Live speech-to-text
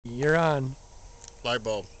you're on. Light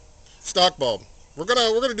bulb. Stock bulb. We're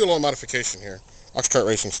gonna do a little modification here. Oxcart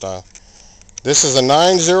racing style. This is a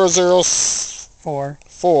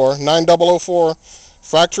 9004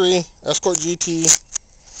 factory Escort GT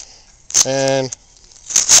and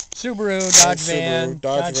Subaru, Dodge van,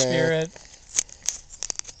 Dodge Spirit.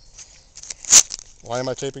 Why am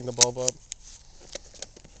I taping the bulb up?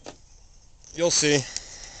 You'll see.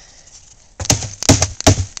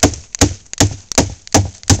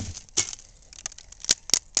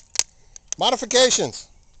 Modifications.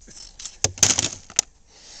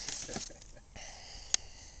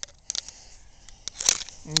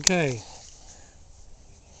 Okay.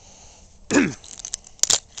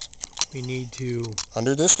 We need to...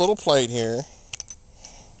 Under this little plate here,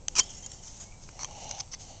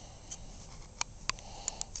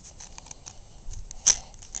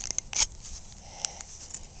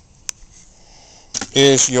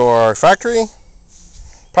 is your factory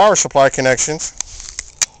power supply connections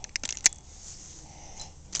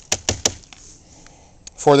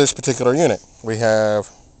for this particular unit. We have,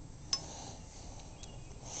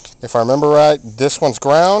 if I remember right, this one's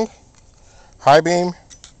ground, high beam,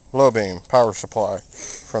 low beam power supply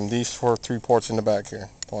from these three ports in the back here.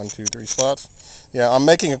 1, 2, 3 slots. Yeah, I'm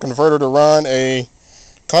making a converter to run a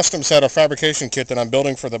custom set of fabrication kit that I'm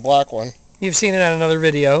building for the black one. You've seen it on another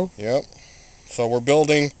video. Yep. So we're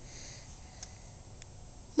building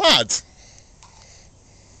mods.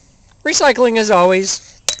 Recycling as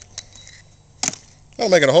always. That'll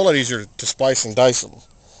make it a whole lot easier to slice and dice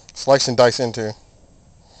into.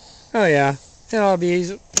 Oh yeah. It'll be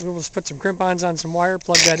easy. We'll just put some crimp-ons on some wire,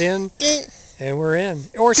 plug that in, and we're in.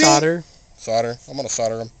 Or solder. Solder. I'm going to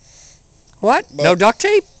solder them. What? But no duct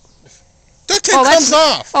tape? Duct tape comes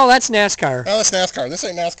off. Oh, that's NASCAR. Oh, that's NASCAR. This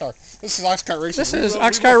ain't NASCAR. This is Oxcart racing. This is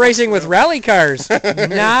Oxcart racing with rally cars,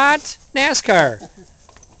 not NASCAR.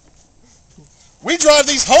 We drive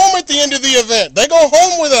these home at the end of the event. They go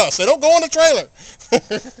home with us. They don't go in the trailer.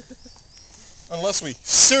 Unless we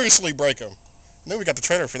seriously break them. And then we got the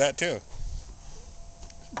trailer for that too.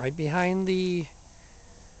 Right behind the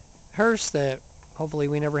hearse that hopefully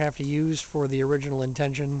we never have to use for the original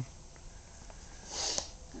intention.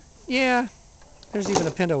 Yeah, there's even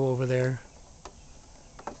a Pinto over there.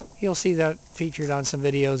 You'll see that featured on some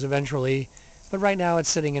videos eventually, but right now it's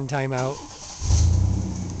sitting in timeout.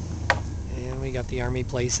 And we got the Army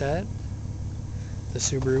playset, the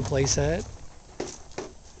Subaru playset,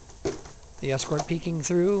 the Escort peeking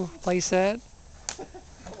through playset,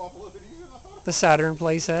 the Saturn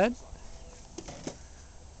playset,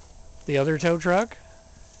 the other tow truck.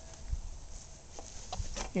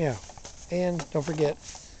 Yeah, and don't forget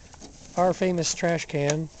our famous trash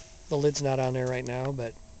can. The lid's not on there right now,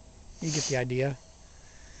 but you get the idea.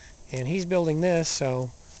 And he's building this,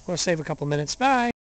 so we'll save a couple minutes. Bye!